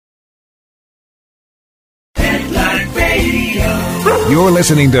You're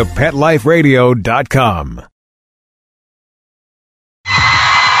listening to PetLifeRadio.com.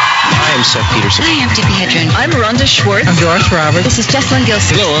 Hi, I'm Seth Peterson. Hi, I'm Tippi Hedren. I'm Rhonda Schwartz. I'm Doris Roberts. This is Jessalyn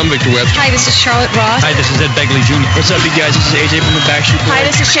Gilson. Hello, I'm Victor Webster. Hi, this is Charlotte Ross. Hi, this is Ed Begley Jr. What's up, you guys? This is AJ from the Backstreet Boys. Hi,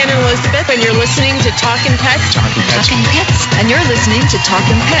 this is Shannon Elizabeth, and you're listening to Talkin' Pets. Talking Pets. Talking Pets. And you're listening to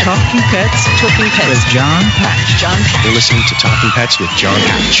Talkin' Pets. Talking Pets. Talking Pets. With John Patch. John Patch. You're listening to Talking Pets with John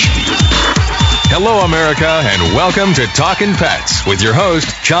Patch. Hello, America, and welcome to Talkin' Pets with your host,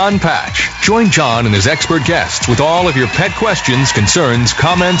 John Patch. Join John and his expert guests with all of your pet questions, concerns,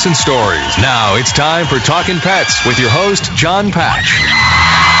 comments, and stories. Now it's time for Talkin' Pets with your host, John Patch.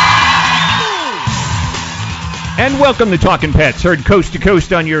 And welcome to Talkin' Pets, heard coast to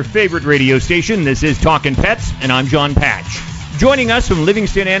coast on your favorite radio station. This is Talkin' Pets, and I'm John Patch. Joining us from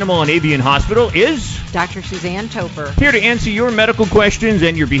Livingston Animal and Avian Hospital is Dr. Suzanne Toper. Here to answer your medical questions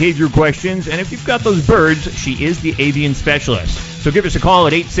and your behavior questions. And if you've got those birds, she is the avian specialist. So give us a call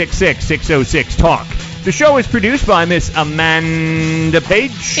at 866-606-TALK. The show is produced by Miss Amanda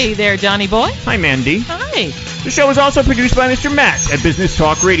Page. Hey there, Johnny boy. Hi, Mandy. Hi. The show is also produced by Mr. Matt at Business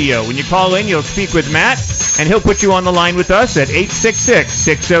Talk Radio. When you call in, you'll speak with Matt, and he'll put you on the line with us at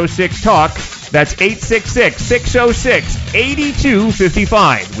 866-606-TALK. That's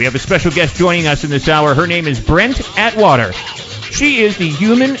 866-606-8255. We have a special guest joining us in this hour. Her name is Brent Atwater. She is the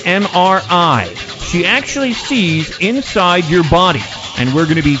human MRI. She actually sees inside your body. And we're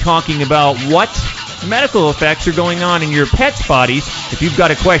going to be talking about what medical effects are going on in your pet's bodies. If you've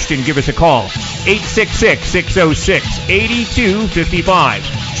got a question, give us a call.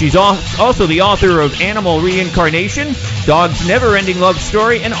 866-606-8255. She's also the author of Animal Reincarnation, Dog's Never-Ending Love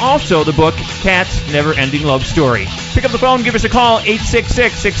Story, and also the book Cat's Never-Ending Love Story. Pick up the phone, give us a call,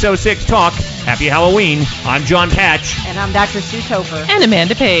 866-606-TALK. Happy Halloween. I'm John Patch. And I'm Dr. Sue Toper. And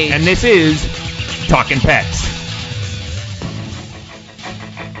Amanda Page. And this is Talkin' Pets.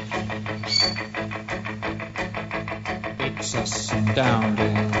 It's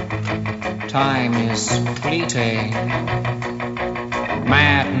astounding. Time is fleeting.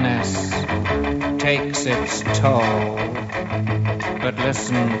 Madness takes its toll. But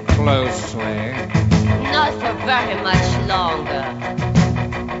listen closely. Not for very much longer.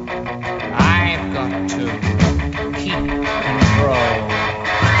 I've got to keep control.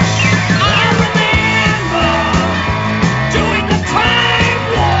 I remember doing the time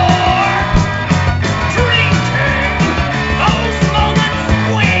war, drinking those moments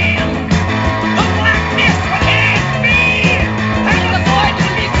when the blackness began me and the void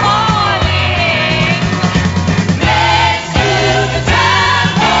would be calling. Let's do the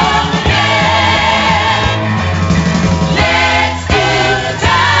time war again. Let's do the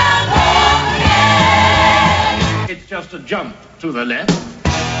time war again. It's just a jump to the left.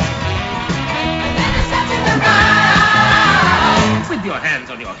 With your hands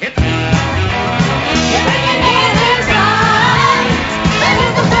on your hips.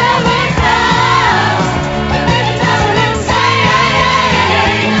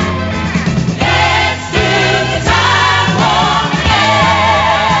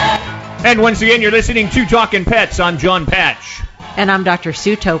 And once again, you're listening to Talkin' Pets. I'm John Patch. And I'm Dr.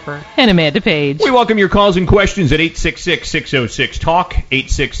 Sue Toper. And Amanda Page. We welcome your calls and questions at 866-606-TALK,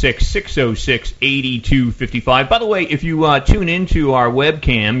 866-606-8255. By the way, if you tune into our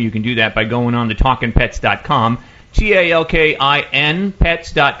webcam, you can do that by going on to talkinpets.com, TALKIN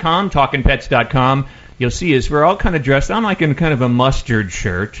pets.com, talkinpets.com. You'll see us. We're all kind of dressed. I'm like in kind of a mustard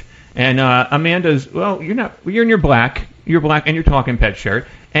shirt. And Amanda's, well, you're in your black. You're black and your Talkin' Pet shirt.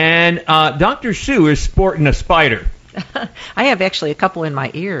 And Dr. Sue is sporting a spider. I have actually a couple in my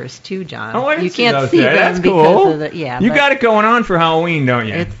ears too, John. Oh, I you see can't those see there. them That's because cool. of the You got it going on for Halloween, don't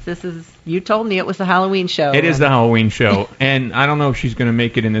you? You told me it was the Halloween show. It is the Halloween show, and I don't know if she's going to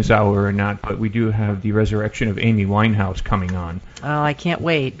make it in this hour or not, but we do have the resurrection of Amy Winehouse coming on. Oh, I can't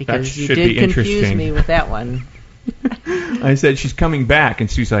wait because you should did be confuse interesting. me with that one. I said she's coming back, and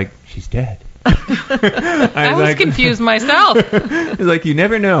Sue's like, she's dead. I was confused myself. It's like, you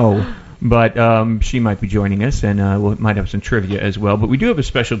never know. But she might be joining us, and we might have some trivia as well. But we do have a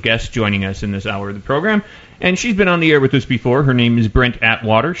special guest joining us in this hour of the program, and she's been on the air with us before. Her name is Brent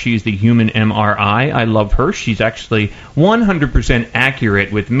Atwater. She's the human MRI. I love her. She's actually 100%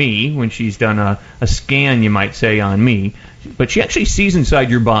 accurate with me when she's done a scan, you might say, on me. But she actually sees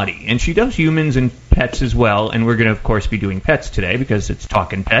inside your body, and she does humans and pets as well. And we're going to, of course, be doing pets today because it's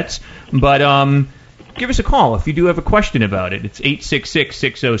Talkin' Pets. But give us a call if you do have a question about it. It's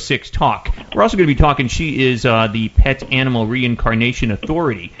 866-606-TALK. We're also going to be talking, she is the Pet Animal Reincarnation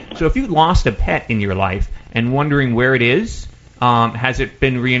Authority. So if you lost a pet in your life and wondering where it is, has it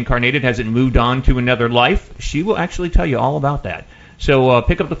been reincarnated, has it moved on to another life, she will actually tell you all about that. So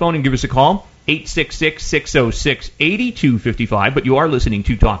pick up the phone and give us a call, 866-606-8255. But you are listening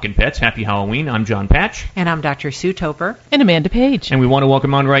to Talkin' Pets. Happy Halloween. I'm John Patch. And I'm Dr. Sue Topper. And Amanda Page. And we want to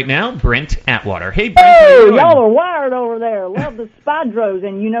welcome on right now Brent Atwater. Hey, Brent. Hey, how you doing? y'all are wired over there. Love the Spadros.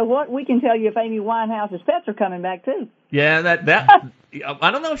 And you know what? We can tell you if Amy Winehouse's pets are coming back, too. Yeah, that I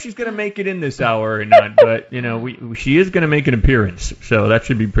don't know if she's going to make it in this hour or not, but, she is going to make an appearance, so that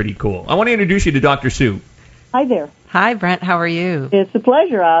should be pretty cool. I want to introduce you to Dr. Sue. Hi there. Hi, Brent. How are you? It's a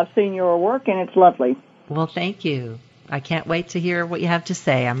pleasure. I've seen your work, and it's lovely. Well, thank you. I can't wait to hear what you have to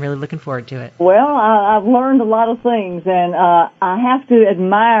say. I'm really looking forward to it. Well, I've learned a lot of things, and I have to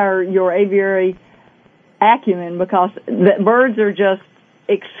admire your aviary acumen because birds are just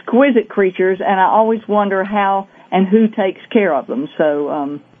exquisite creatures, and I always wonder how and who takes care of them.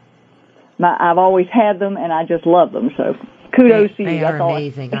 So I've always had them, and I just love them. So kudos to you. They are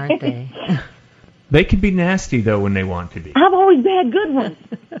amazing, aren't they? They can be nasty, though, when they want to be. I've always had good ones.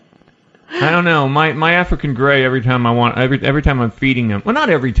 I don't know. My African gray, every time I'm feeding him, well, not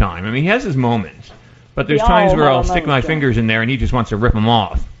every time. I mean, he has his moments. But there's times where I'll stick my fingers in there, and he just wants to rip them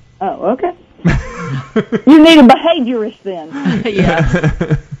off. Oh, okay. You need a behaviorist then.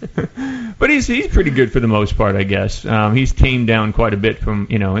 Yes. But he's pretty good for the most part, I guess. He's tamed down quite a bit from,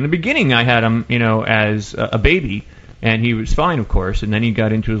 in the beginning I had him, as a baby, and he was fine, of course, and then he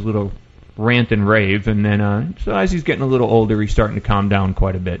got into his little rant and rave, and then so as he's getting a little older, he's starting to calm down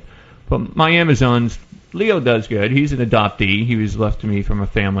quite a bit. But my Amazons, Leo does good. He's an adoptee. He was left to me from a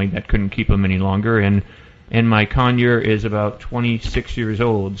family that couldn't keep him any longer, and my conure is about 26 years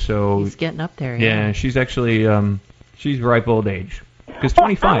old, so he's getting up there. Yeah, she's actually she's ripe old age. Because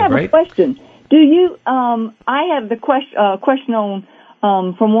 25, I have right? a question. Do you? I have the question on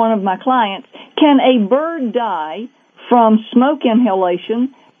from one of my clients. Can a bird die from smoke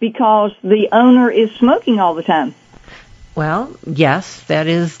inhalation because the owner is smoking all the time? Well, yes, that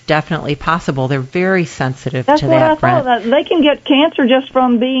is definitely possible. They're very sensitive That's to what that, I Brent. thought. They can get cancer just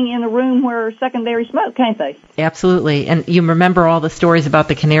from being in a room where secondary smoke, can't they? Absolutely. And you remember all the stories about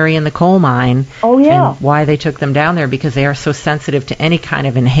the canary in the coal mine. Oh, yeah. And why they took them down there, because they are so sensitive to any kind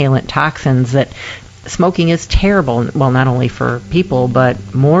of inhalant toxins that smoking is terrible. Well, not only for people,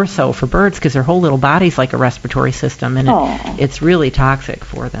 but more so for birds, because their whole little body's like a respiratory system, and it's really toxic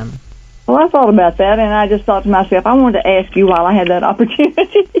for them. Well, I thought about that, and I just thought to myself, I wanted to ask you while I had that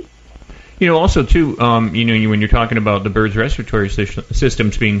opportunity. Also, too, when you're talking about the bird's respiratory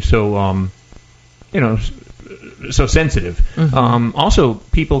systems being so, so sensitive, also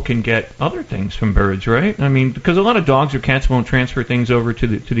people can get other things from birds, right? I mean, because a lot of dogs or cats won't transfer things over to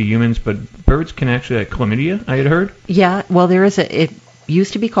the humans, but birds can actually get chlamydia, I had heard. Yeah, well, it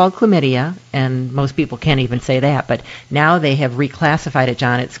used to be called chlamydia, and most people can't even say that, but now they have reclassified it,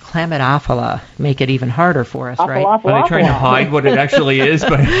 John. It's chlamydophila. Make it even harder for us, right? Are they trying to hide what it actually is?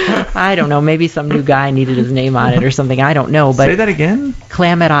 But I don't know. Maybe some new guy needed his name on it or something. I don't know. But say that again?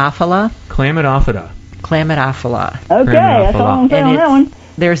 Chlamydophila. Chlamydophila. Okay, that's all I'm saying on that one.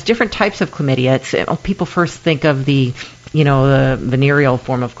 There's different types of chlamydia. People first think of the venereal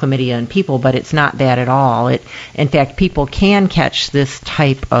form of chlamydia in people, but it's not that at all. In fact, people can catch this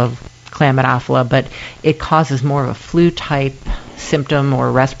type of chlamydophila, but it causes more of a flu-type symptom or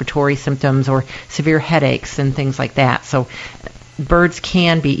respiratory symptoms or severe headaches and things like that. So birds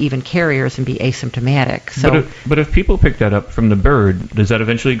can be even carriers and be asymptomatic. So, but if people pick that up from the bird, does that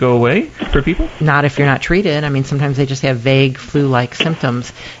eventually go away for people? Not if you're not treated. I mean, sometimes they just have vague flu-like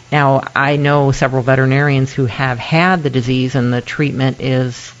symptoms. Now, I know several veterinarians who have had the disease, and the treatment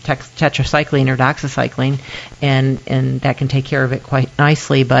is tetracycline or doxycycline, and that can take care of it quite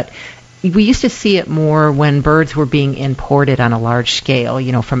nicely. But we used to see it more when birds were being imported on a large scale,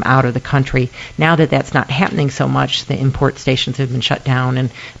 from out of the country. Now that that's not happening so much, the import stations have been shut down,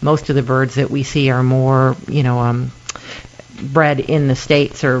 and most of the birds that we see are more, bred in the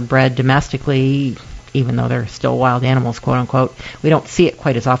States or bred domestically, even though they're still wild animals, quote unquote. We don't see it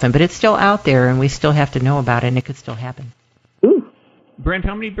quite as often, but it's still out there, and we still have to know about it, and it could still happen. Ooh. Brent,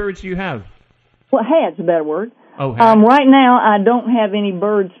 how many birds do you have? Well, had's a better word. Oh, had. Right now, I don't have any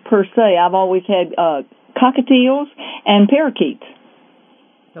birds per se. I've always had cockatiels and parakeets.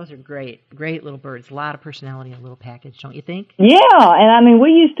 Those are great little birds. A lot of personality in a little package, don't you think? Yeah, and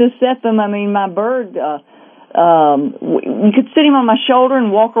we used to set them. My bird, we could sit him on my shoulder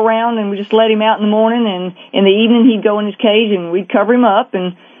and walk around, and we just let him out in the morning, and in the evening he'd go in his cage, and we'd cover him up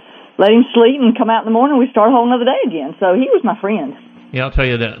and let him sleep, and come out in the morning, and we'd start a whole another day again. So he was my friend. Yeah, I'll tell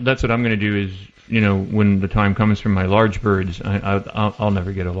you that's what I'm going to do is, when the time comes for my large birds, I'll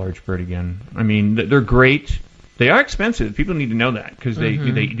never get a large bird again. I mean, they're great. They are expensive. People need to know that because they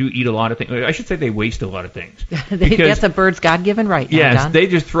do eat a lot of things. I should say they waste a lot of things. That's a bird's God-given right now, yes, Don. they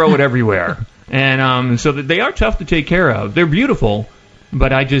just throw it everywhere. And so that they are tough to take care of. They're beautiful,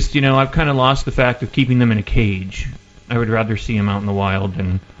 but I just, I've kind of lost the fact of keeping them in a cage. I would rather see them out in the wild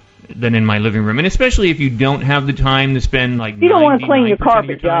than in my living room. And especially if you don't have the time to spend like You don't want to clean your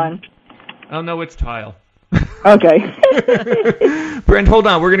carpet, John. Oh, no, it's tile. Okay. Brent, hold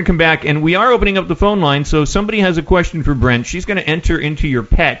on. We're going to come back, and we are opening up the phone line, so if somebody has a question for Brent, she's going to enter into your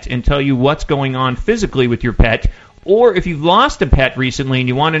pet and tell you what's going on physically with your pet. Or if you've lost a pet recently and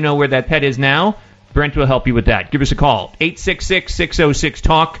you want to know where that pet is now, Brent will help you with that. Give us a call,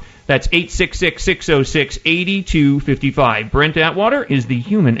 866-606-TALK. That's 866-606-8255. Brent Atwater is the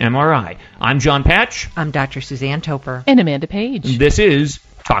human MRI. I'm John Patch. I'm Dr. Suzanne Toper. And Amanda Page. This is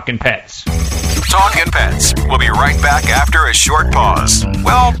Talkin' Pets. Talkin' Pets. We'll be right back after a short pause.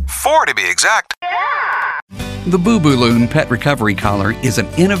 Well, 4 to be exact. The Boo Boo Loon Pet Recovery Collar is an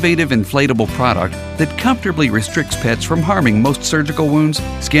innovative inflatable product that comfortably restricts pets from harming most surgical wounds,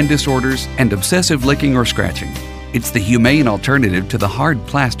 skin disorders, and obsessive licking or scratching. It's the humane alternative to the hard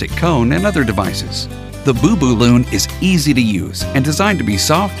plastic cone and other devices. The Boo Boo Loon is easy to use and designed to be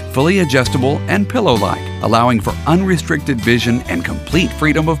soft, fully adjustable, and pillow-like, allowing for unrestricted vision and complete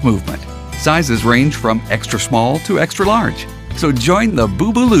freedom of movement. Sizes range from extra small to extra large. So join the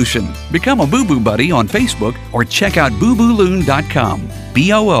Boo Boo Lution. Become a Boo Boo Buddy on Facebook or check out BooBooLoon.com.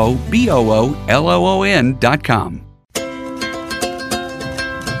 BooBooLoon.com.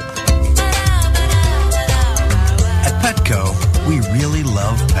 At Petco, we really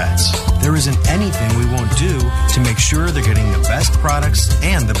love pets. There isn't anything we won't do to make sure they're getting the best products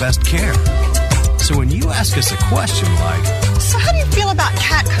and the best care. So when you ask us a question like, so how do you feel about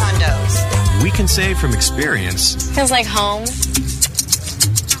cat condos? We can say from experience, Feels like home.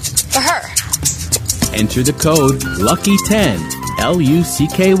 For her. Enter the code LUCKY10,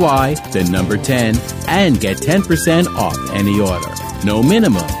 LUCKY, the number 10, and get 10% off any order. No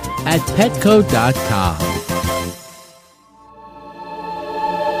minimum at petco.com.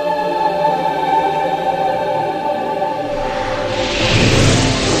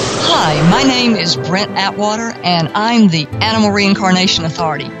 Hi, my name is Brent Atwater, and I'm the Animal Reincarnation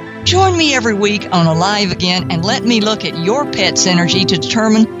Authority. Join me every week on Alive Again and let me look at your pet's energy to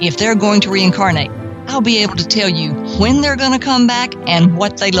determine if they're going to reincarnate. I'll be able to tell you when they're going to come back and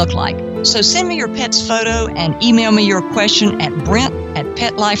what they look like. So send me your pet's photo and email me your question at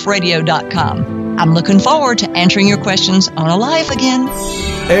brent@petliferadio.com. I'm looking forward to answering your questions on Alive Again.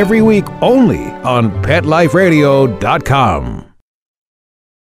 Every week only on petliferadio.com.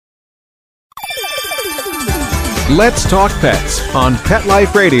 Let's Talk Pets on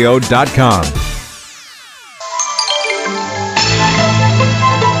PetLifeRadio.com.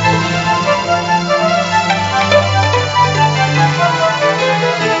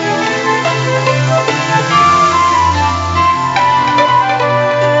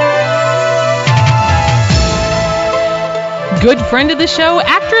 Good friend of the show,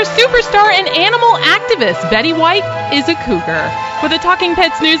 actress, superstar, and animal activist Betty White is a cougar. With a Talking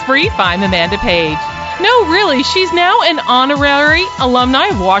Pets News Brief, I'm Amanda Page. No, really, she's now an honorary alumni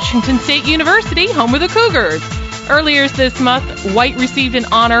of Washington State University, home of the Cougars. Earlier this month, White received an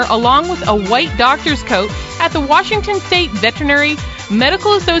honor along with a white doctor's coat at the Washington State Veterinary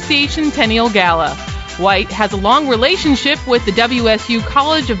Medical Association Centennial Gala. White has a long relationship with the WSU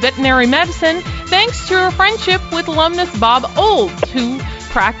College of Veterinary Medicine thanks to her friendship with alumnus Bob Olds, who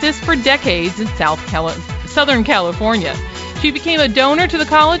practiced for decades in Southern California. She became a donor to the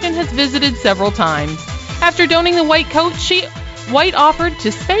college and has visited several times. After donating the White coat, White offered to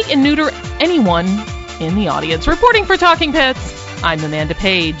spay and neuter anyone in the audience. Reporting for Talking Pets, I'm Amanda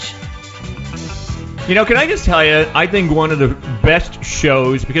Page. Can I just tell you, I think one of the best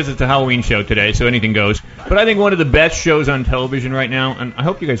shows, because it's a Halloween show today, so anything goes, but I think one of the best shows on television right now, and I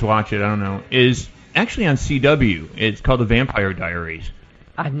hope you guys watch it, I don't know, is actually on CW. It's called The Vampire Diaries.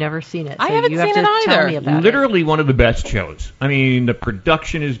 I've never seen it. I haven't seen it either. Tell me about Literally one of the best shows. I mean, the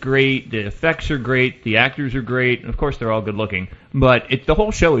production is great, the effects are great, the actors are great, and of course they're all good looking. But the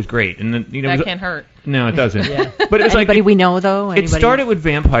whole show is great, and then that can't hurt. No, it doesn't. Yeah. But it was anybody we know though. It started with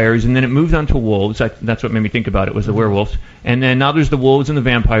vampires, and then it moved on to wolves. That's what made me think about it was the werewolves, and then now there's the wolves and the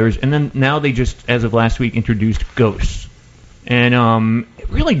vampires, and then now they just, as of last week, introduced ghosts. And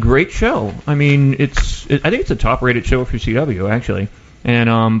really great show. I mean, I think it's a top-rated show for CW actually.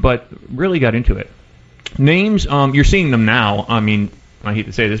 And but really got into it. Names, you're seeing them now. I mean, I hate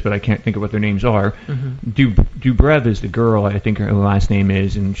to say this, but I can't think of what their names are. Mm-hmm. Dubrev is the girl, I think her last name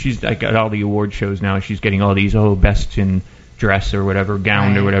is, and she's got all the award shows now. She's getting all these best in dress or whatever,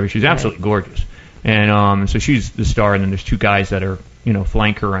 gown or whatever. She's absolutely gorgeous. And so she's the star, and then there's two guys that are,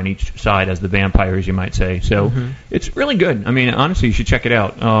 flank her on each side as the vampires, you might say. So it's really good. I mean, honestly, you should check it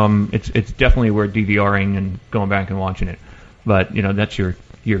out. It's definitely worth DVRing and going back and watching it. But, that's your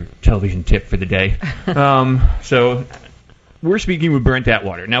television tip for the day. So we're speaking with Brent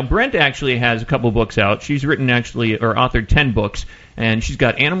Atwater. Now, Brent actually has a couple books out. She's written or authored 10 books, and she's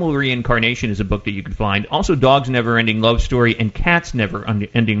got Animal Reincarnation is a book that you can find. Also, Dog's Never-Ending Love Story and Cat's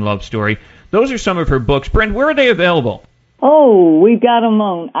Never-Ending Love Story. Those are some of her books. Brent, where are they available? Oh, we've got them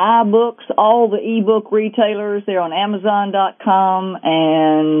on iBooks, all the ebook retailers. They're on Amazon.com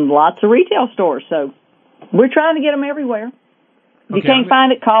and lots of retail stores. So we're trying to get them everywhere. If you can't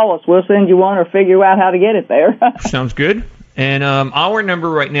find it, call us. We'll send you one or figure out how to get it there. Sounds good. And our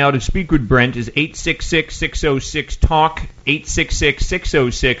number right now to speak with Brent is 866-606-TALK,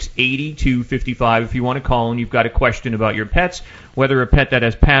 866-606-8255. If you want to call and you've got a question about your pets, whether a pet that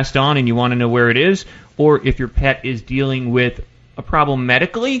has passed on and you want to know where it is, or if your pet is dealing with a problem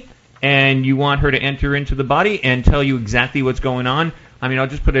medically and you want her to enter into the body and tell you exactly what's going on. I mean, I'll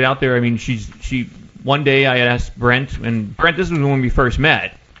just put it out there. I mean, one day I had asked Brent, and Brent, this was when we first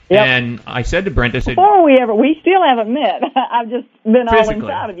met. Yep. And I said to Brent, I said, we still haven't met. I've just been all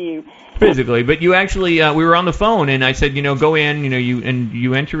inside of you. Physically, but you actually, we were on the phone, and I said, go in,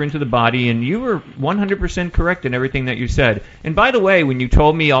 you enter into the body, and you were 100% correct in everything that you said. And by the way, when you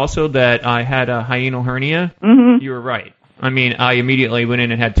told me also that I had a hiatal hernia, you were right. I mean, I immediately went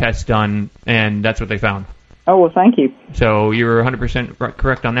in and had tests done, and that's what they found. Oh, well, thank you. So you were 100%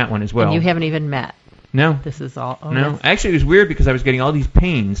 correct on that one as well. And you haven't even met. No. This is all. Oh, no. Actually, it was weird because I was getting all these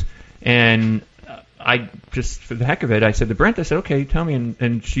pains, and I just, for the heck of it, I said to Brent, I said, okay, tell me.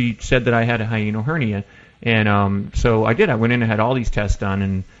 And she said that I had a hiatal hernia. And so I did. I went in and had all these tests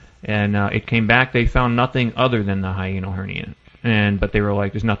done, and it came back. They found nothing other than the hiatal hernia. But they were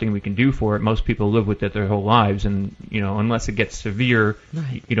like, there's nothing we can do for it. Most people live with it their whole lives. And, unless it gets severe,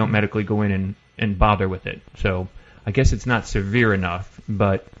 you don't medically go in and bother with it. So I guess it's not severe enough,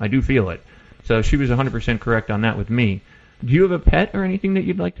 but I do feel it. So she was 100% correct on that with me. Do you have a pet or anything that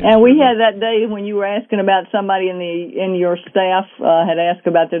you'd like to ask? And we had that day when you were asking about somebody in your staff had asked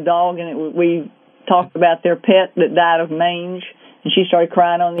about their dog, and we talked about their pet that died of mange, and she started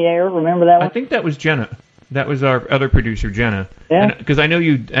crying on the air. Remember that one? I think that was Jenna. That was our other producer, Jenna. Yeah. Because I know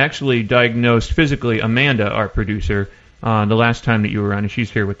you actually diagnosed physically Amanda, our producer, the last time that you were on, and she's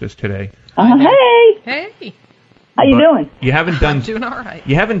here with us today. Hey. Hey. How you doing? You haven't done. I'm doing all right.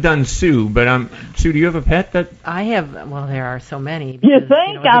 You haven't done Sue, but Sue, do you have a pet that? I have. Well, there are so many. Because, you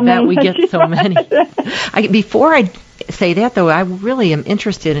think? We get so many. Before I say that, though, I really am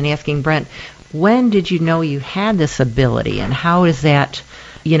interested in asking Brent, when did you know you had this ability, and how is that?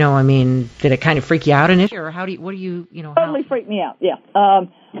 Did it kind of freak you out initially, or Totally freaked me out. Yeah.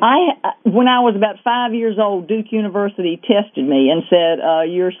 When I was about 5 years old, Duke University tested me and said,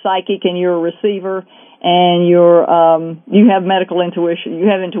 "You're psychic and you're a receiver." And you have medical intuition. You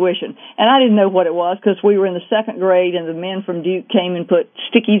have intuition. And I didn't know what it was because we were in the second grade and the men from Duke came and put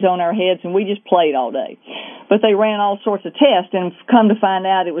stickies on our heads and we just played all day. But they ran all sorts of tests, and come to find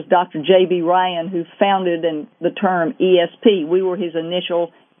out it was Dr. J.B. Ryan who founded the term ESP. We were his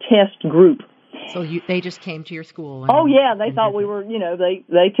initial test group. So they just came to your school? They thought we were,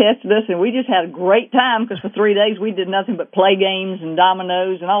 they tested us, and we just had a great time because for 3 days we did nothing but play games and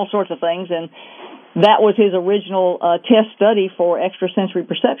dominoes and all sorts of things, and that was his original test study for extrasensory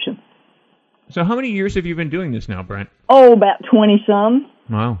perception. So how many years have you been doing this now, Brent? Oh, about 20-some.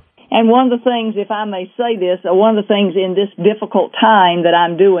 Wow. And one of the things, if I may say this, one of the things in this difficult time that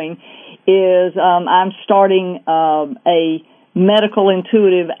I'm doing is I'm starting a medical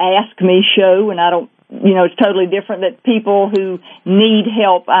intuitive Ask Me show, and I don't, it's totally different that people who need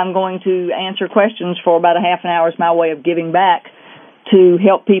help, I'm going to answer questions for about a half an hour. Is my way of giving back to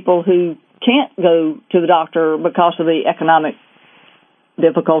help people who can't go to the doctor because of the economic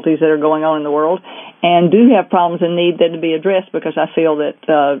difficulties that are going on in the world, and do have problems and need them to be addressed, because I feel that,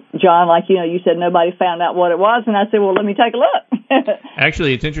 John, like you said, nobody found out what it was, and I said, well, let me take a look.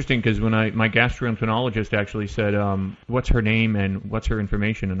 Actually, it's interesting because when my gastroenterologist actually said, what's her name and what's her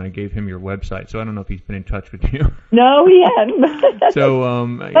information, and I gave him your website, so I don't know if he's been in touch with you. No, he hadn't. So,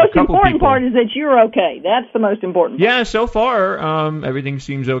 most important part is that you're okay. That's the most important part. Yeah, so far, everything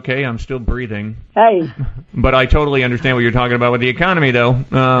seems okay. I'm still breathing. Hey. But I totally understand what you're talking about with the economy, though.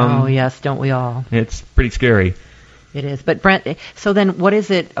 Oh, yes, don't we all? It's pretty scary. It is. But, Brent, so then what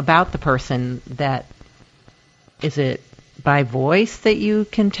is it about the person that, is it by voice that you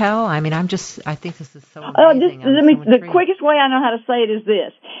can tell? I mean, I think this is so amazing. The quickest way I know how to say it is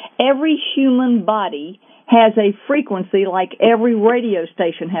this. Every human body has a frequency like every radio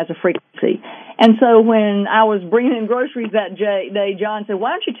station has a frequency. And so when I was bringing in groceries that day, John said,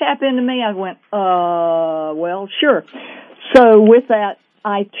 why don't you tap into me? I went, well, sure. So with that,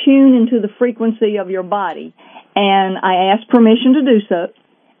 I tune into the frequency of your body, and I ask permission to do so.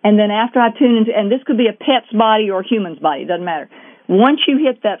 And then after I tune into, and this could be a pet's body or a human's body, it doesn't matter. Once you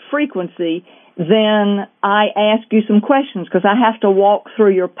hit that frequency, then I ask you some questions because I have to walk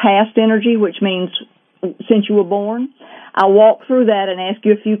through your past energy, which means since you were born. I walk through that and ask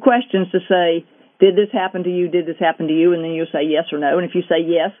you a few questions to say, did this happen to you? Did this happen to you? And then you'll say yes or no. And if you say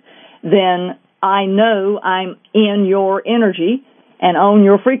yes, then I know I'm in your energy and on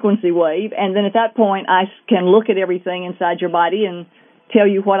your frequency wave. And then at that point, I can look at everything inside your body and tell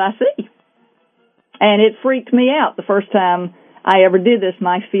you what I see. And it freaked me out the first time I ever did this.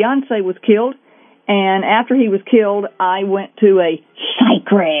 My fiance was killed, and after he was killed, I went to a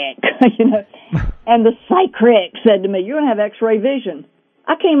psych rec, and the psych rec said to me, you're going to have x-ray vision.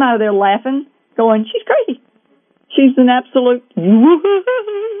 I came out of there laughing, going, she's crazy. She's an absolute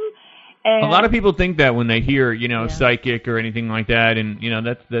And a lot of people think that when they hear, psychic or anything like that, and,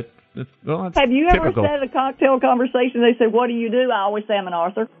 that's have you typical. ever said at a cocktail conversation, they say, what do you do? I always say I'm an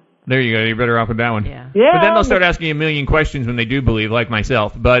author. There you go. You're better off with that one. Yeah. But then they'll start asking you a million questions when they do believe, like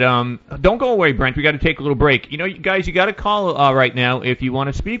myself. But don't go away, Brent. We got to take a little break. Guys, you got to call right now if you want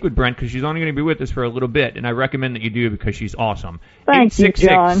to speak with Brent, because she's only going to be with us for a little bit, and I recommend that you do because she's awesome. Thank you,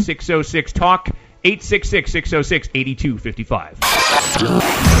 John. 866-606-TALK,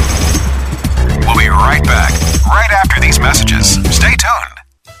 866-606-8255. We'll be right back, right after these messages. Stay tuned.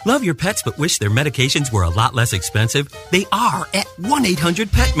 Love your pets but wish their medications were a lot less expensive? They are at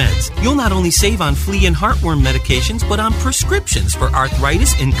 1-800-PET-MEDS. You'll not only save on flea and heartworm medications, but on prescriptions for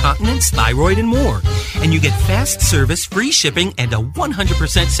arthritis, incontinence, thyroid, and more. And you get fast service, free shipping, and a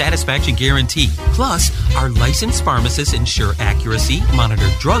 100% satisfaction guarantee. Plus, our licensed pharmacists ensure accuracy, monitor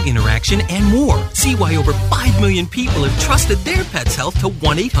drug interaction, and more. See why over 5 million people have trusted their pet's health to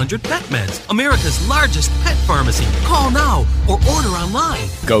 1-800-PET-MEDS, America's largest pet pharmacy. Call now or order online.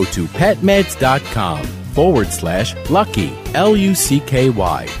 Go to petmeds.com/lucky, LUCKY,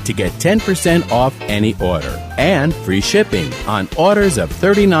 to get 10% off any order and free shipping on orders of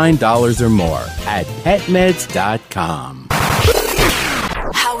 $39 or more at petmeds.com.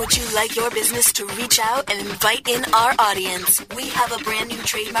 How would you like your business to reach out and invite in our audience? We have a brand new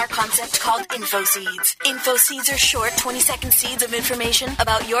trademark concept called InfoSeeds. InfoSeeds are short 20-second seeds of information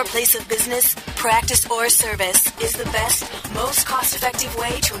about your place of business, practice, or service. Is the best, most cost-effective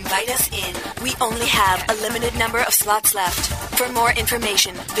way to invite us in. We only have a limited number of slots left. For more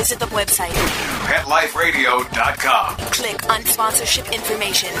information, visit the website PetLifeRadio.com. Click on sponsorship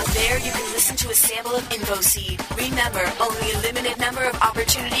information. There you can listen to a sample of InfoSeed. Remember, only a limited number of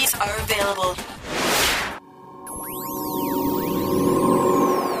opportunities are available.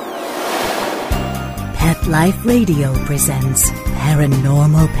 Pet Life Radio presents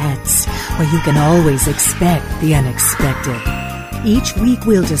Paranormal Pets, where you can always expect the unexpected. Each week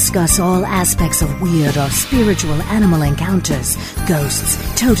we'll discuss all aspects of weird or spiritual animal encounters, ghosts,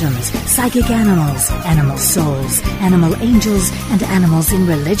 totems, psychic animals, animal souls, animal angels, and animals in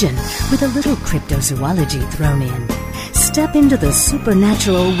religion, with a little cryptozoology thrown in. Step into the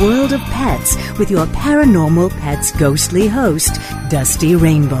supernatural world of pets with your Paranormal Pets ghostly host, Dusty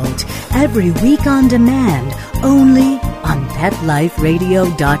Rainbolt, every week on demand, only on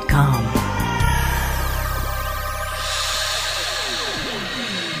PetLifeRadio.com.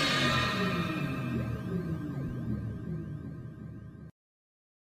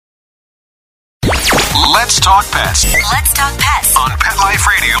 Let's talk pets. Let's talk pets On Pet Life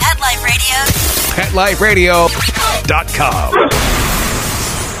Radio. Pet Life Radio. PetLifeRadio.com.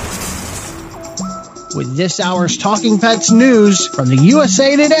 With this hour's Talking Pets news from the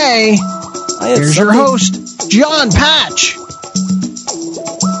USA Today, here's your host, John Patch.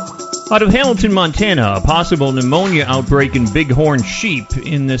 Out of Hamilton, Montana, a possible pneumonia outbreak in bighorn sheep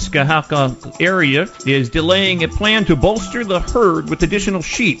in the Skahaka area is delaying a plan to bolster the herd with additional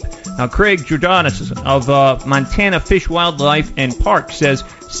sheep. Now, Craig Jordanis of Montana Fish, Wildlife, and Park says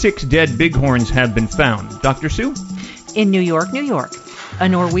 6 dead bighorns have been found. Dr. Sue? In New York, a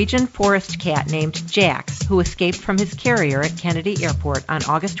Norwegian forest cat named Jax, who escaped from his carrier at Kennedy Airport on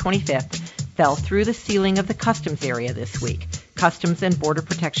August 25th, fell through the ceiling of the customs area this week. Customs and Border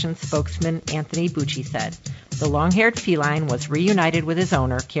Protection spokesman Anthony Bucci said. The long-haired feline was reunited with his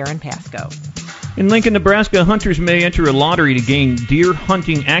owner, Karen Pascoe. In Lincoln, Nebraska, hunters may enter a lottery to gain deer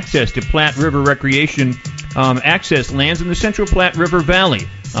hunting access to Platte River Recreation access lands in the Central Platte River Valley.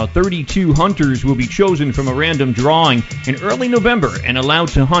 32 hunters will be chosen from a random drawing in early November and allowed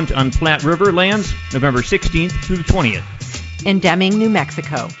to hunt on Platte River lands November 16th through the 20th. In Deming, New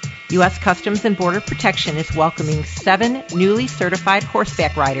Mexico, U.S. Customs and Border Protection is welcoming 7 newly certified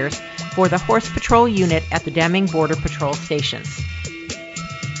horseback riders for the Horse Patrol Unit at the Deming Border Patrol Station.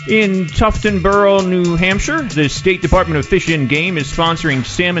 In Tuftonboro, New Hampshire, the State Department of Fish and Game is sponsoring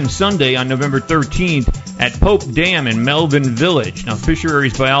Salmon Sunday on November 13th at Pope Dam in Melvin Village. Now,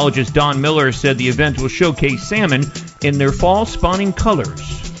 fisheries biologist Don Miller said the event will showcase salmon in their fall spawning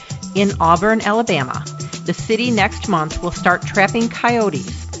colors. In Auburn, Alabama, the city next month will start trapping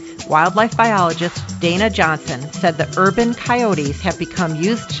coyotes. Wildlife biologist Dana Johnson said the urban coyotes have become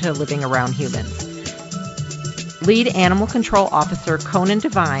used to living around humans. Lead Animal Control Officer Conan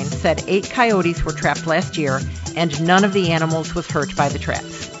Devine said 8 coyotes were trapped last year, and none of the animals was hurt by the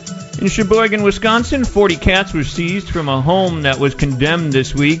traps. In Sheboygan, Wisconsin, 40 cats were seized from a home that was condemned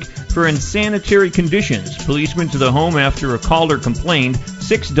this week for unsanitary conditions. Police went to the home after a caller complained.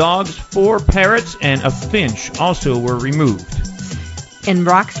 6 dogs, 4 parrots, and a finch also were removed. In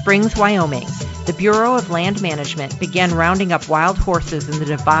Rock Springs, Wyoming, the Bureau of Land Management began rounding up wild horses in the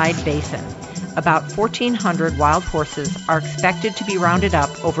Divide Basin. About 1,400 wild horses are expected to be rounded up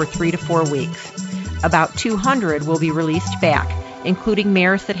over 3 to 4 weeks. About 200 will be released back, including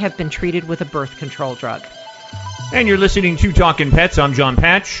mares that have been treated with a birth control drug. And you're listening to Talkin' Pets. I'm John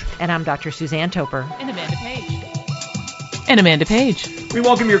Patch. And I'm Dr. Suzanne Toper. And Amanda Page. And Amanda Page. We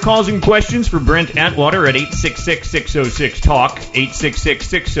welcome your calls and questions for Brent Atwater at 866-606-TALK,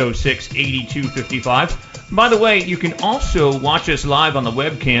 866-606-8255. By the way, you can also watch us live on the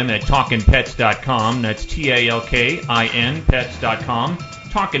webcam at talkinpets.com. That's TALKIN pets.com,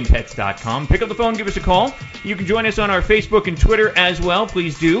 talkinpets.com. Pick up the phone, give us a call. You can join us on our Facebook and Twitter as well.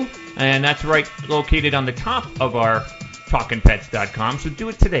 Please do. And that's right located on the top of our talkinpets.com. So do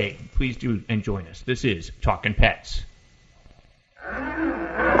it today. Please do and join us. This is Talkin' Pets.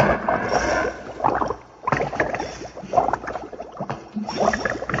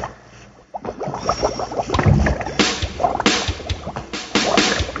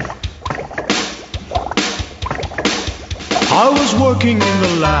 I was working in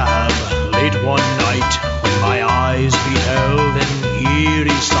the lab late one night when my eyes beheld an eerie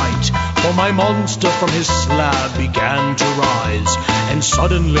sight. For my monster from his slab began to rise, and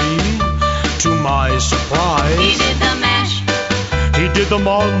suddenly, to my surprise, He did the mash, he did the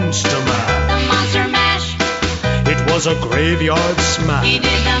monster mash. the monster mash. It was a graveyard smash. He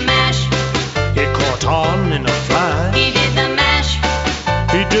did the mash, It caught on in a flash. he did the mash.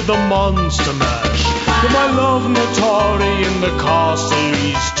 He did the monster mash. From my love Natari in the castle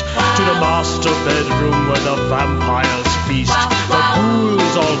east to the master bedroom where the vampires feast. The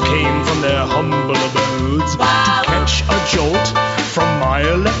ghouls all came from their humble abodes to catch a jolt from my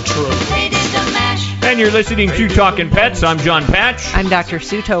electrode. They did the mash. And you're listening to Talkin' Pets. I'm John Patch. I'm Dr.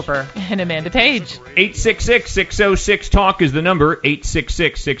 Sue Toper. And Amanda Page. 866-606-TALK is the number,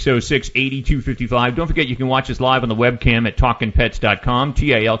 866-606-8255. Don't forget you can watch us live on the webcam at talkinpets.com,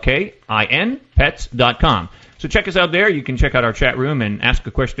 TALKIN pets.com. So check us out there. You can check out our chat room and ask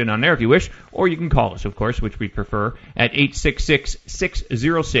a question on there if you wish, or you can call us, of course, which we prefer, at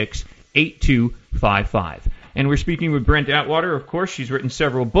 866-606-8255. And we're speaking with Brent Atwater. Of course, she's written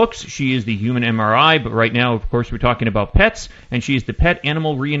several books. She is the Human MRI, but right now, of course, we're talking about pets, and she is the Pet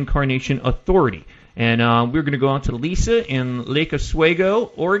Animal Reincarnation Authority. And we're going to go on to Lisa in Lake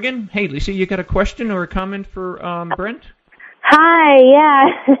Oswego, Oregon. Hey, Lisa, you got a question or a comment for Brent? Hi, yeah.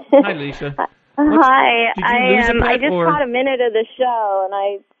 Hi, Lisa. Hi. Did you lose a pet, I just or- caught a minute of the show, and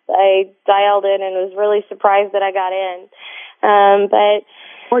I dialed in and was really surprised that I got in. But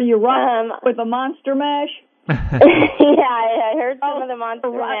were you right with the monster mash? yeah, I heard some of the monster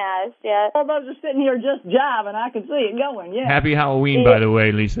mash. Yeah. All those are sitting here just jiving. I can see it going. Yeah. Happy Halloween, by the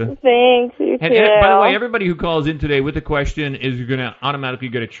way, Lisa. Thanks. You And too. by the way, everybody who calls in today with a question is going to automatically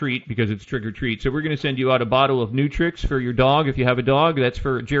get a treat because it's trick or treat. So we're going to send you out a bottle of Nutrix for your dog if you have a dog. That's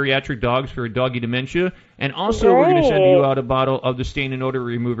for geriatric dogs for doggy dementia. And also we're going to send you out a bottle of the stain and odor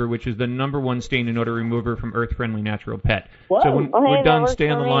remover, which is the #1 stain and odor remover from Earth Friendly Natural Pet. Whoa. So when Okay, we're that done, works stay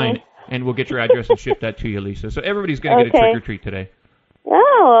on for the me. line, and we'll get your address and ship that to you, Lisa. So everybody's going to get a Okay. trick or treat today.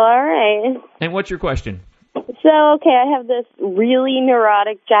 Oh, all right. And what's your question? So, okay, I have this really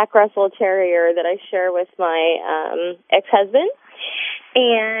neurotic Jack Russell Terrier that I share with my ex-husband,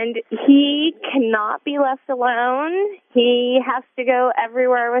 and he cannot be left alone. He has to go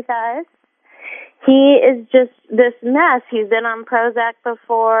everywhere with us. He is just this mess. He's been on Prozac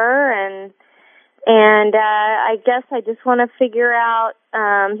before, and I guess I just want to figure out,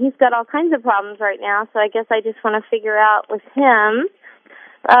 he's got all kinds of problems right now, so I guess I just want to figure out with him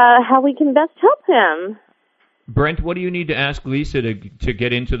how we can best help him. Brent, what do you need to ask Lisa to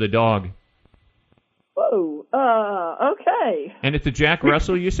get into the dog? Whoa, okay. And it's a Jack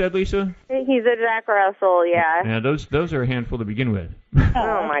Russell, you said, Lisa? He's a Jack Russell, yeah. Yeah, those are a handful to begin with.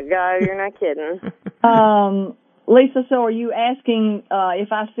 Oh, my God, you're not kidding. Lisa, so are you asking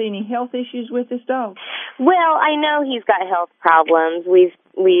if I see any health issues with this dog? Well, I know he's got health problems. We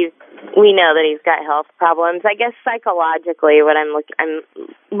know that he's got health problems. I guess psychologically, I'm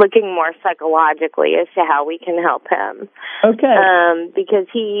looking more psychologically as to how we can help him. Okay. Because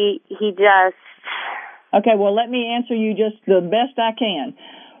he just. Okay, well, let me answer you just the best I can.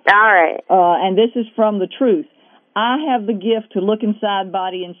 All right. And this is from the truth. I have the gift to look inside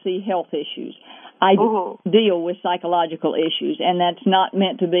body and see health issues. I deal with psychological issues, and that's not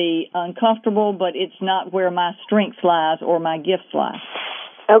meant to be uncomfortable, but it's not where my strength lies or my gifts lie.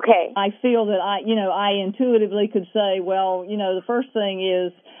 Okay. I feel that I intuitively could say, well, the first thing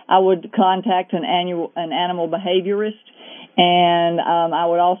is I would contact an animal behaviorist, and I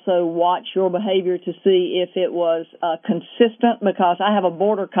would also watch your behavior to see if it was consistent, because I have a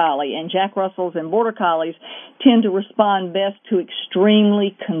border collie, and Jack Russells and border collies tend to respond best to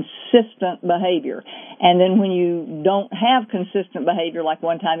extremely consistent behavior. And then when you don't have consistent behavior, like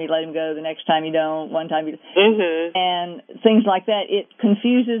one time you let him go, the next time you don't, one time you and things like that, it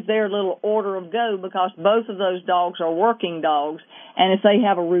confuses their little order of go, because both of those dogs are working dogs, and if they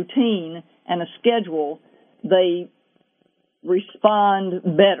have a routine and a schedule, they respond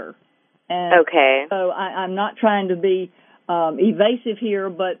better. And okay. So I'm not trying to be evasive here,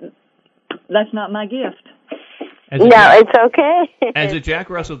 but that's not my gift. It's okay. As a Jack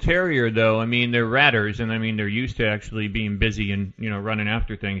Russell Terrier, though, I mean, they're ratters, and I mean, they're used to actually being busy and, running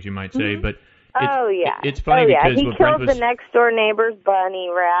after things, you might say, but it's funny because he killed the next door neighbor's bunny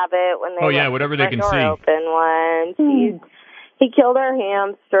rabbit when they left whatever the they can door see. Open once. He killed our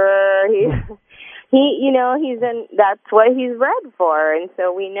hamster. That's what he's bred for, and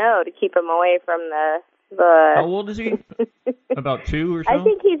so we know to keep him away from the. How old is he? About 2 or so? I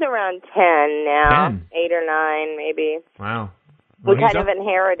think he's around 10 now. 10? 8 or 9, maybe. Wow. We kind of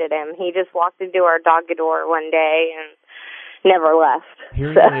inherited him. He just walked into our dog door one day and never left.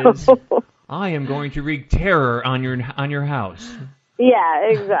 Here he is. I am going to wreak terror on your house. Yeah,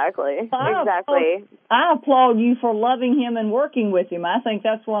 exactly. Exactly. I applaud you for loving him and working with him. I think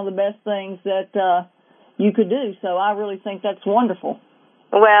that's one of the best things that you could do. So I really think that's wonderful.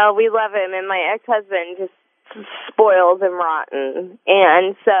 Well, we love him, and my ex-husband just spoils him rotten.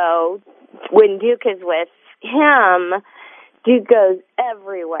 And so when Duke is with him, Duke goes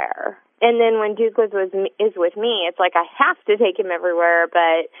everywhere. And then when Duke is with me, it's like I have to take him everywhere,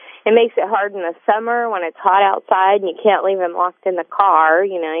 but it makes it hard in the summer when it's hot outside and you can't leave him locked in the car.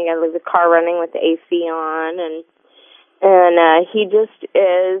 You got to leave the car running with the AC on, and he just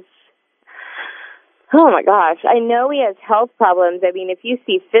is. Oh my gosh, I know he has health problems. I mean, if you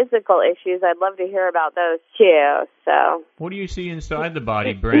see physical issues, I'd love to hear about those too. So. What do you see inside the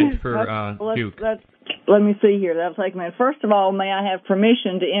body, Brent, for Duke? Let me see here. That'll take a minute. First of all, may I have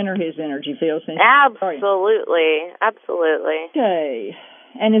permission to enter his energy field? Absolutely. Absolutely. Okay.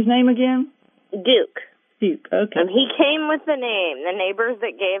 And his name again? Duke. Duke, okay. And he came with the name. The neighbors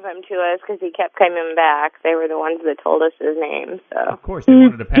that gave him to us, because he kept coming back, they were the ones that told us his name. So. Of course, they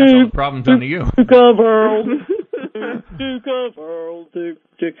wanted to pass all the problems on to you. Duke of Earl. Duke of Earl. Duke.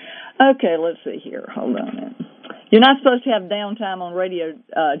 Okay, let's see here. Hold on a minute. You're not supposed to have downtime on radio,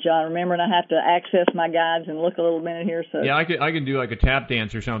 John. Remember, and I have to access my guides and look a little minute here. So yeah, I can do like a tap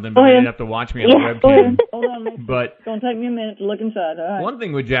dance or something, but you'd have to watch me on the webcam. Hold on. But it's going to take me a minute to look inside. All right. One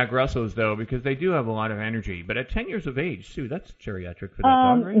thing with Jack Russells, though, because they do have a lot of energy, but at 10 years of age, too, that's geriatric for that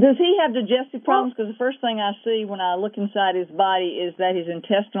dog, right? Does he have digestive problems? Because the first thing I see when I look inside his body is that his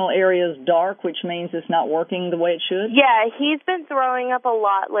intestinal area is dark, which means it's not working the way it should. Yeah, he's been throwing up a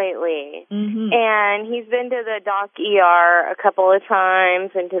lot lately, and he's been to the doc ER a couple of times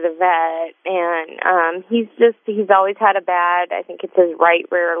and to the vet, and he's always had a bad, I think it's his right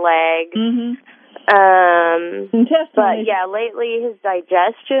rear leg. But yeah, lately his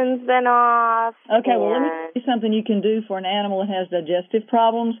digestion's been off. Okay, well, let me tell you something you can do for an animal that has digestive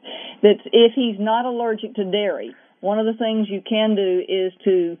problems. That's if he's not allergic to dairy. One of the things you can do is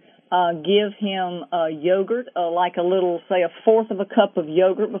to give him yogurt, like a little, say, a fourth of a cup of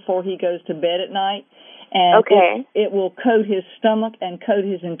yogurt before he goes to bed at night. And it will coat his stomach and coat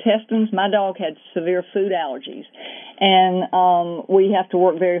his intestines. My dog had severe food allergies, and we have to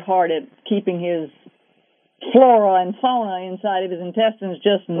work very hard at keeping his flora and fauna inside of his intestines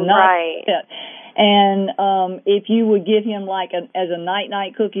just not fit. And if you would give him like as a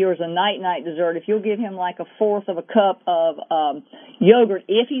night-night cookie or as a night-night dessert, if you'll give him like a fourth of a cup of yogurt,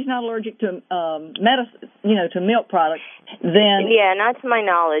 if he's not allergic to medicine, to milk products, then yeah, not to my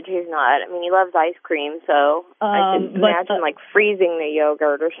knowledge, he's not. I mean, he loves ice cream, so I could imagine like freezing the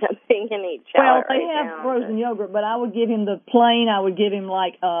yogurt or something and he'd chow Well, they have frozen yogurt, but I would give him the plain. I would give him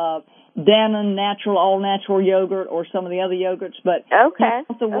like Dannon natural, all-natural yogurt or some of the other yogurts, but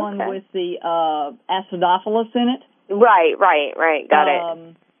not the one with the acidophilus in it. Right, got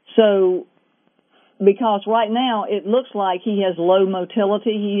it. So, because right now it looks like he has low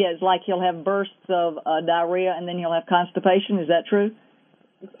motility. He'll have bursts of diarrhea and then he'll have constipation. Is that true?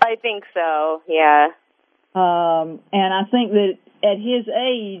 I think so, yeah. And I think that at his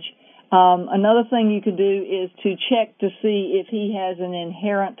age, another thing you could do is to check to see if he has an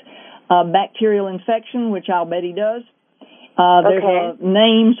inherent bacterial infection, which I'll bet he does. There's a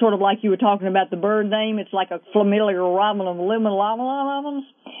name, sort of like you were talking about the bird name. It's like a Flammillium.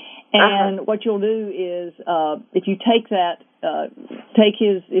 And what you'll do is, if you take that,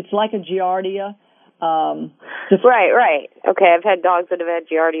 it's like a Giardia. Right. Okay, I've had dogs that have had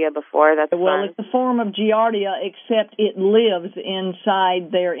Giardia before. That's fun. It's a form of Giardia, except it lives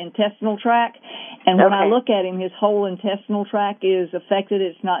inside their intestinal tract. And when I look at him, his whole intestinal tract is affected.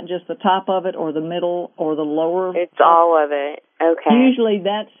 It's not just the top of it or the middle or the lower. It's all of it. Okay. Usually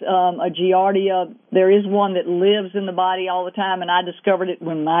that's a Giardia. There is one that lives in the body all the time, and I discovered it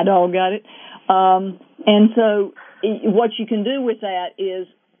when my dog got it. And so what you can do with that is,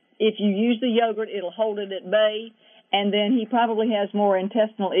 if you use the yogurt, it'll hold it at bay, and then he probably has more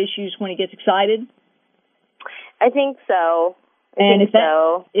intestinal issues when he gets excited. I think so.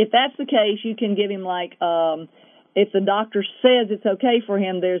 If that's the case, you can give him if the doctor says it's okay for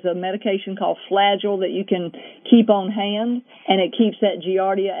him, there's a medication called Flagyl that you can keep on hand, and it keeps that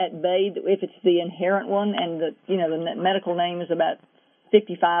Giardia at bay if it's the inherent one, and the medical name is about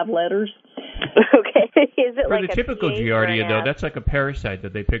 55 letters. Okay. Is it for like the a typical pH Giardia, though, that's like a parasite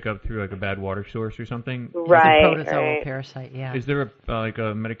that they pick up through like a bad water source or something? Right. It's a protozoal parasite, yeah. Is there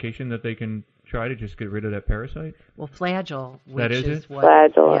a medication that they can try to just get rid of that parasite? Well, Flagyl, which that is what...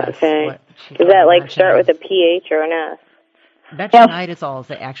 Flagyl, yes, okay. Does that start with a PH or an S? Vetronidazole is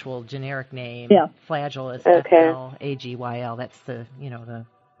the actual generic name. Yeah. Flagyl is Flagyl. That's the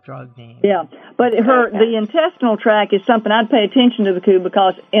drug name. Yeah, but the intestinal tract is something I'd pay attention to the coup,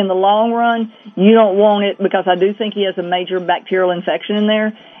 because in the long run, you don't want it, because I do think he has a major bacterial infection in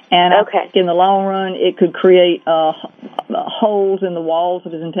there, and I think in the long run, it could create holes in the walls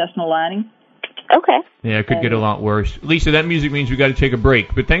of his intestinal lining. Okay. Yeah, it could get a lot worse. Lisa, that music means we got to take a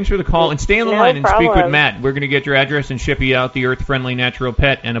break, but thanks for the call, and stay on the line and speak with Matt. We're going to get your address and ship you out the Earth-Friendly Natural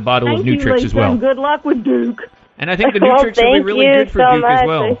Pet and a bottle of Nutrix as well. And good luck with Duke. And I think the Nutrix will be really good for Duke as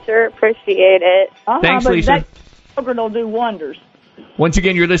well. I sure appreciate it. Thanks, Lisa. That yogurt will do wonders. Once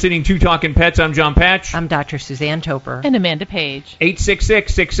again, you're listening to Talkin' Pets. I'm John Patch. I'm Dr. Suzanne Toper. And Amanda Page.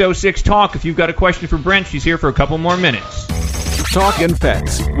 866-606-TALK. If you've got a question for Brent, she's here for a couple more minutes. Talkin'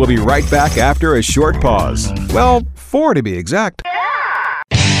 Pets. We'll be right back after a short pause. Well, 4 to be exact.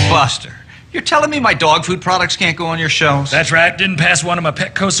 Buster, you're telling me my dog food products can't go on your shelves? That's right. Didn't pass one of my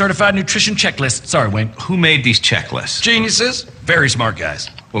Petco certified nutrition checklists. Sorry, Wayne. Who made these checklists? Geniuses. Very smart guys.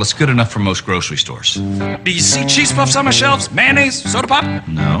 Well, it's good enough for most grocery stores. Do you see cheese puffs on my shelves? Mayonnaise? Soda pop?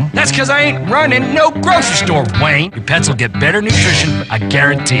 No. That's because I ain't running no grocery store, Wayne. Your pets will get better nutrition. I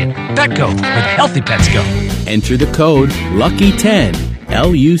guarantee it. Petco. With healthy pets go. Enter the code LUCKY10,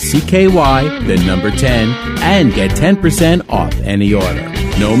 LUCKY, the number 10, and get 10% off any order.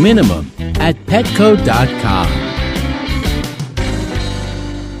 No minimum at petco.com.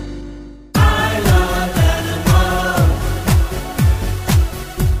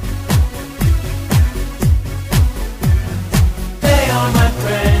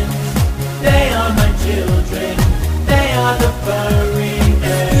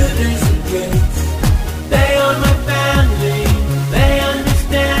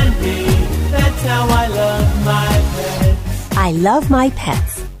 I Love My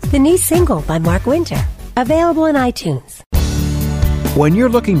Pets, the new single by Mark Winter, available in iTunes. When you're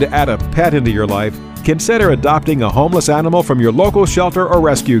looking to add a pet into your life, consider adopting a homeless animal from your local shelter or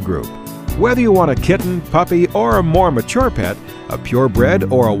rescue group. Whether you want a kitten, puppy, or a more mature pet, a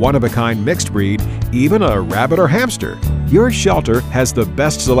purebred or a one-of-a-kind mixed breed, even a rabbit or hamster, your shelter has the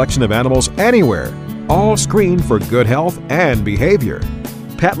best selection of animals anywhere, all screened for good health and behavior.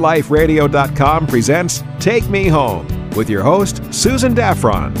 PetLifeRadio.com presents Take Me Home with your host, Susan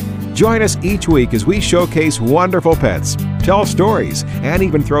Daffron. Join us each week as we showcase wonderful pets, tell stories, and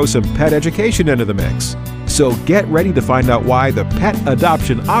even throw some pet education into the mix. So get ready to find out why the pet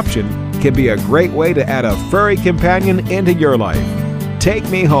adoption option can be a great way to add a furry companion into your life. Take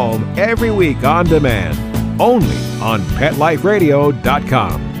Me Home every week on demand, only on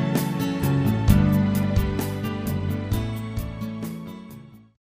PetLifeRadio.com.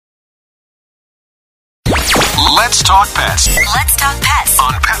 Let's talk pets Let's talk pets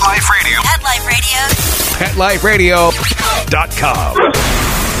on Pet Life Radio. Pet Life Radio. PetLifeRadio.com.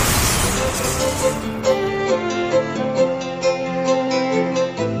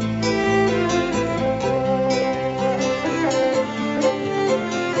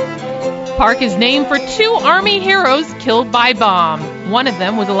 Park is named for 2 Army heroes killed by bomb. One of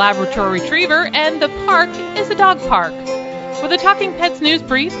them was a Labrador Retriever, and the park is a dog park. For the Talking Pets News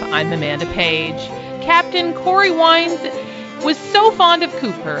Brief, I'm Amanda Page. Captain Corey Wines was so fond of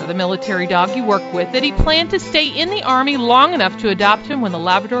Cooper, the military dog he worked with, that he planned to stay in the Army long enough to adopt him when the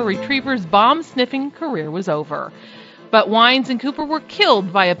Labrador Retriever's bomb-sniffing career was over. But Wines and Cooper were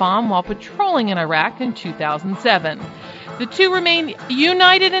killed by a bomb while patrolling in Iraq in 2007. The two remain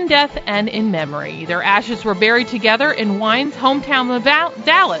united in death and in memory. Their ashes were buried together in Wines' hometown of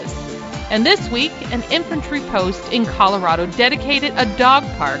Dallas. And this week, an infantry post in Colorado dedicated a dog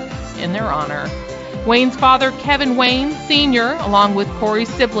park in their honor. Wayne's father, Kevin Wayne Sr., along with Corey's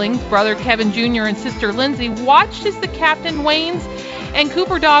siblings, brother Kevin Jr. and sister Lindsay, watched as the Captain Wayne's and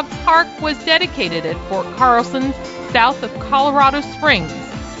Cooper Dog Park was dedicated at Fort Carlson, south of Colorado Springs.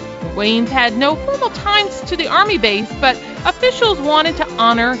 Wayne's had no formal ties to the Army base, but officials wanted to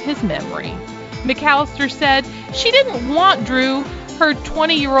honor his memory. McAllister said she didn't want Drew, her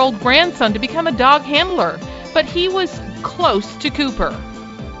 20-year-old grandson, to become a dog handler, but he was close to Cooper.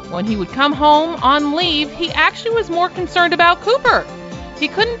 When he would come home on leave, he actually was more concerned about Cooper. He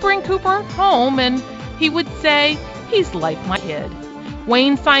couldn't bring Cooper home, and he would say, "He's like my kid."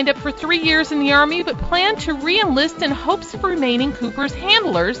 Wayne signed up for 3 years in the Army, but planned to re-enlist in hopes of remaining Cooper's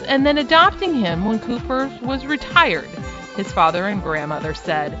handlers and then adopting him when Cooper was retired, his father and grandmother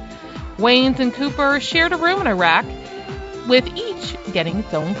said. Wayne's and Cooper shared a room in Iraq, with each getting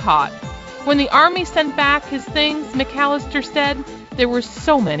its own cot. When the Army sent back his things, McAllister said, there were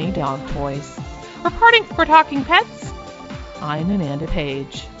so many dog toys. Reporting for Talking Pets, I'm Amanda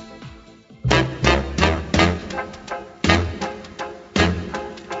Page.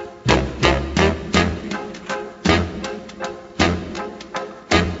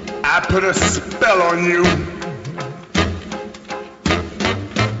 I put a spell on you.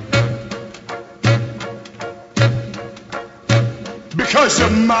 Because you're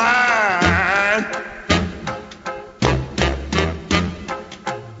mine.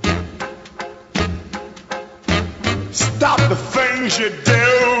 Stop the things you do.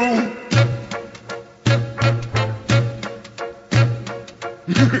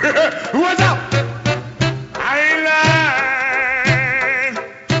 What's up? I ain't lying.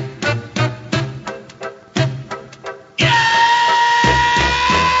 Yeah,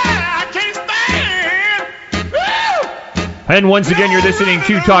 I can't stand. Woo! And once again, you're listening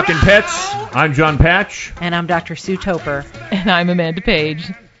to Talking Pets. I'm John Patch. And I'm Dr. Sue Toper. And I'm Amanda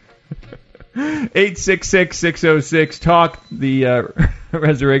Page. 866-606-TALK. The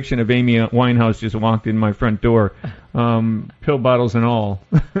resurrection of Amy Winehouse just walked in my front door. Pill bottles and all.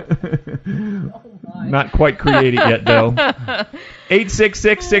 Not quite created yet, though.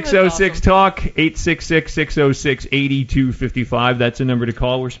 866-606-TALK. 866-606-8255. That's the number to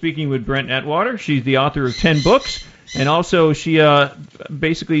call. We're speaking with Brent Atwater. She's the author of 10 books. And also, she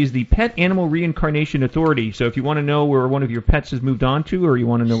basically is the Pet Animal Reincarnation Authority. So if you want to know where one of your pets has moved on to, or you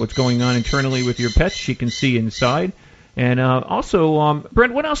want to know what's going on internally with your pets, she can see inside. And also,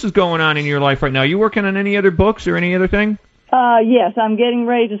 Brent, what else is going on in your life right now? Are you working on any other books or any other thing? Yes, I'm getting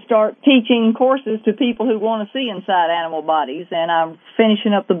ready to start teaching courses to people who want to see inside animal bodies, and I'm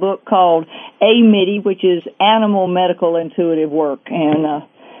finishing up the book called AMIDI, which is Animal Medical Intuitive Work, and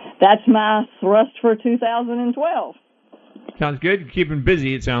that's my thrust for 2012. Sounds good. You're keeping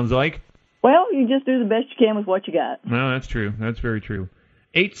busy, it sounds like. Well, you just do the best you can with what you got. No, that's true. That's very true.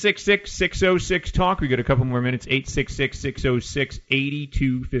 866-606-TALK. We got a couple more minutes.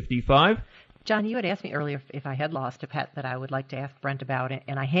 866-606-8255. John, you had asked me earlier if I had lost a pet that I would like to ask Brent about it,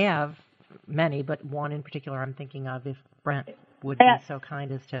 and I have many, but one in particular I'm thinking of if Brent would be so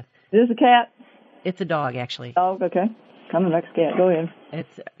kind as to... Is this a cat? It's a dog, actually. Dog, okay. I'm the next cat. Go ahead.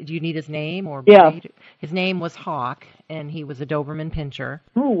 Do you need his name or breed? Yeah. His name was Hawk, and he was a Doberman Pinscher.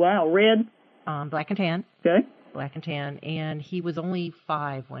 Oh, wow. Red? Black and tan. Okay. Black and tan, and he was only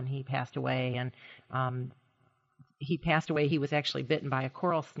 5 when he passed away, and he passed away. He was actually bitten by a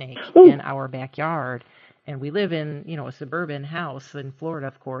coral snake in our backyard, And we live in, a suburban house in Florida,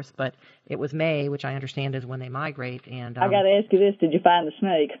 of course, but it was May, which I understand is when they migrate. And I got to ask you this: did you find the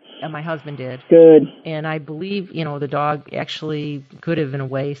snake? And my husband did. Good. And I believe, the dog actually could have, in a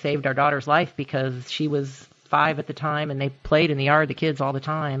way, saved our daughter's life because she was 5 at the time, and they played in the yard, the kids, all the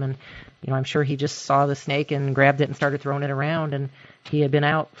time. And, I'm sure he just saw the snake and grabbed it and started throwing it around. And he had been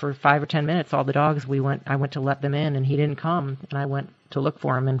out for 5 or 10 minutes. All the dogs, I went to let them in, and he didn't come. And I went to look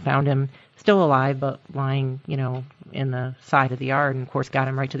for him and found him still alive, but lying, in the side of the yard. And, of course, got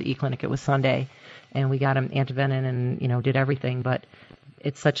him right to the E-clinic. It was Sunday. And we got him antivenin and, did everything. But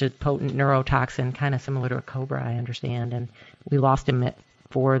it's such a potent neurotoxin, kind of similar to a cobra, I understand. And we lost him at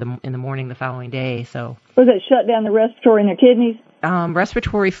 4 in the morning the following day. So was it shut down the respiratory in their kidneys?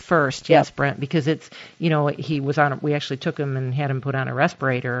 Respiratory first, yes, Brent, because it's, he was on, we actually took him and had him put on a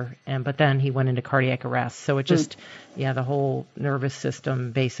respirator, but then he went into cardiac arrest. So it just, the whole nervous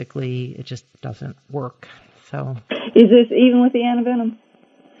system, basically, it just doesn't work. So. Is this even with the antivenom?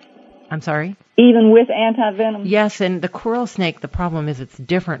 I'm sorry? Even with antivenom? Yes, and the coral snake, the problem is it's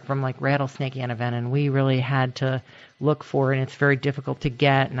different from like rattlesnake antivenom. We really had to look for it, and it's very difficult to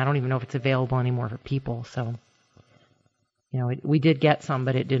get, and I don't even know if it's available anymore for people, so. We did get some,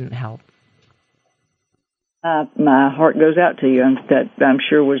 but it didn't help. My heart goes out to you. That I'm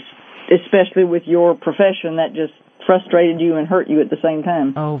sure was, especially with your profession, that just frustrated you and hurt you at the same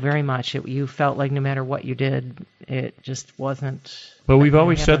time. Oh, very much. You felt like no matter what you did, it just wasn't. But we've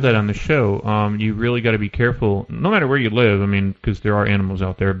always said that on the show. You really got to be careful, no matter where you live. I mean, because there are animals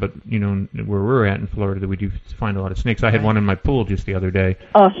out there. But where we're at in Florida, we do find a lot of snakes. I had one in my pool just the other day.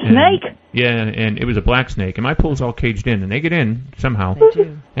 A snake? And it was a black snake. And my pool's all caged in, and they get in somehow. They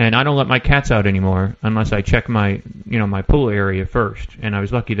do. And I don't let my cats out anymore unless I check my my pool area first. And I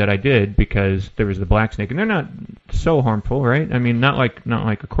was lucky that I did because there was the black snake, and they're not so harmful, right? I mean, not like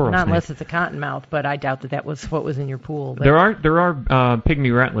a coral snake. Not unless it's a cottonmouth, but I doubt that was what was in your pool. But There are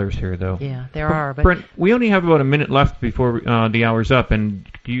pygmy rattlers here, though. Yeah, there are. But Brent, we only have about a minute left before the hour's up, and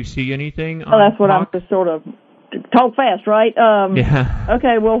do you see anything? That's what I'm just sort of talk fast, right? Yeah.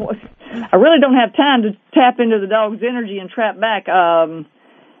 Okay. Well, I really don't have time to tap into the dog's energy and trap back.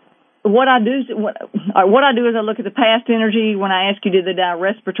 What I do is I look at the past energy. When I ask you, did they die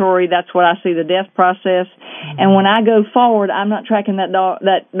respiratory? That's what I see, the death process. Mm-hmm. And when I go forward, I'm not tracking that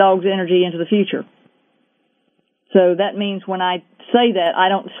dog's energy into the future. So that means when I say that, I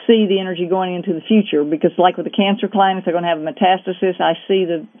don't see the energy going into the future because, like with the cancer clients, they're going to have a metastasis. I see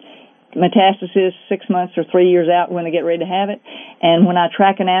the metastasis 6 months or 3 years out when they get ready to have it. And when I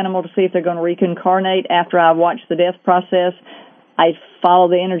track an animal to see if they're going to reincarnate after I watch the death process, I follow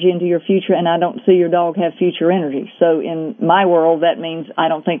the energy into your future, and I don't see your dog have future energy. So in my world, that means I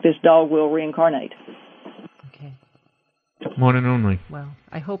don't think this dog will reincarnate. Okay. One and only. Well,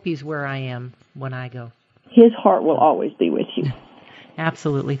 I hope he's where I am when I go. His heart will always be with you.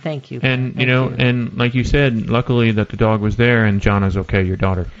 Absolutely. Thank you. And, and like you said, luckily that the dog was there, and Jonna's okay, your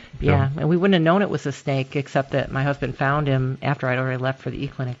daughter. So. Yeah, and we wouldn't have known it was a snake except that my husband found him after I'd already left for the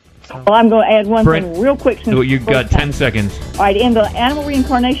E-clinic. So. Well, I'm going to add one thing real quick. You've got 10 seconds. All right, in the animal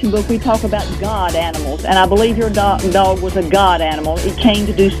reincarnation book, we talk about God animals, and I believe your dog was a God animal. It came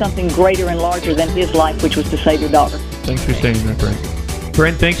to do something greater and larger than his life, which was to save your daughter. Thanks for saying that, Brent.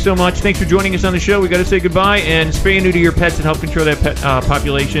 Brent, thanks so much. Thanks for joining us on the show. We got to say goodbye, and spay and neuter your pets and help control that pet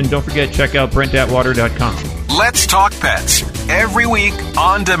population. Don't forget, check out BrentAtwater.com. Let's Talk Pets, every week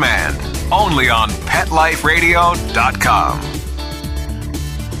on demand, only on PetLifeRadio.com.